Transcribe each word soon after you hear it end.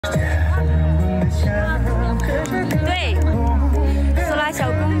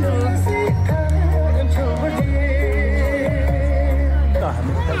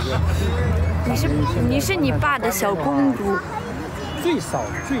你是你爸的小公主。最少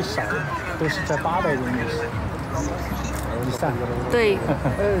都是在800人以上。对。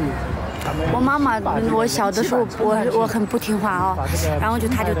我妈妈，我小的时候我很不听话哦，然后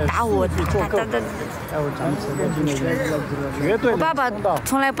她就打我，打。我爸爸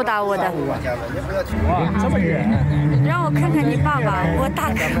从来不打我的。哇，这么远！让我看看你爸爸，我大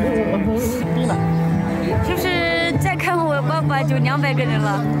概是不是再看我爸爸就200个人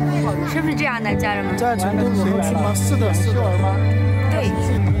了？是不是这样的，家人们？在成都我们去吗？是的。对。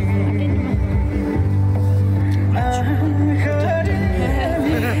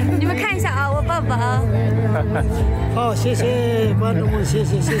你们看一下啊，我爸爸啊。好，谢谢观众们，谢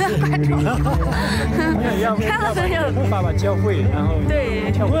谢。观众。看了没有？爸爸教会，然后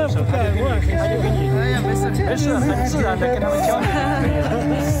对。跳舞的时候他就给你，没事，很自然的跟他们教你。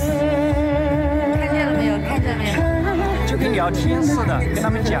看见了没有？就跟聊天似的，跟他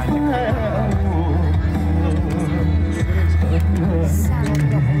们讲。对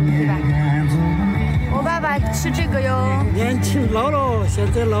吧？我爸爸吃这个哟。年轻老了，现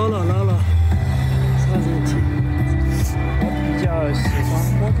在老了，超年轻。我比较喜欢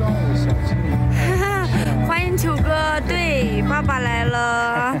锅庄舞小精灵。欢迎球哥，对，爸爸来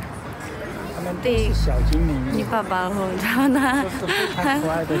了。他们都是小精灵。你爸爸哦，然后呢？都是非常可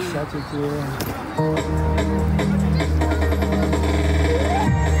爱的小姐姐。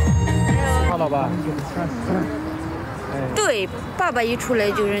好了吧？对，爸爸一出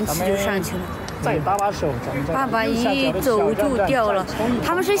来就人气就上去了。再搭把手，爸爸一走就掉了。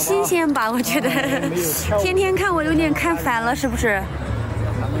他们是新鲜吧？我觉得，天天看我有点看烦了，是不是？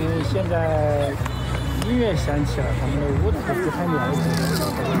他们现在音乐响起了，他们的舞蹈不太了解。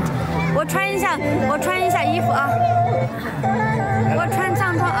我穿一下衣服啊，我穿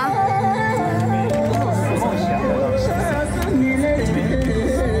藏装啊。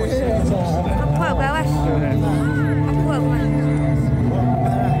破乖乖，破乖。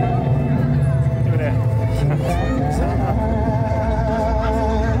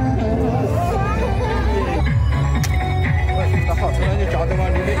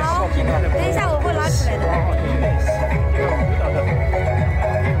好，等一下我会拿起来的。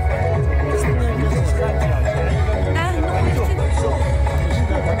来，弄回去。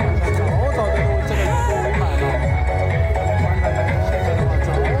早的这个围满了，现在的话早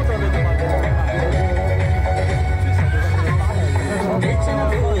的就把它围满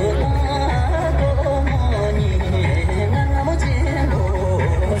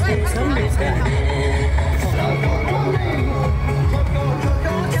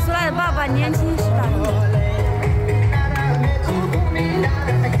苏拉的爸爸年轻是吧？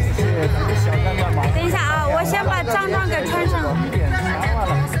等一下啊，我先把藏装给穿上。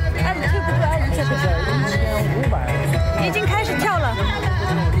哎，退不退？哎，这个已经开始跳了。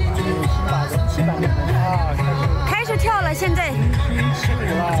开始跳了，现在。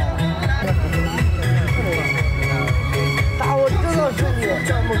打我知道是你，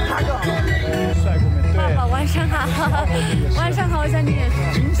叫我看着。爸爸晚上好，晚上好，小女也是。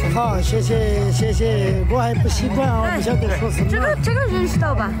好，谢谢，我还不习惯啊，我不晓得说什么。这个认识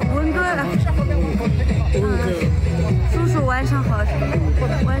到吧？文哥。叔叔晚上好，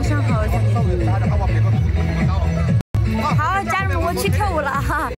晚上好，小女。好，家人们，我去跳舞了哈。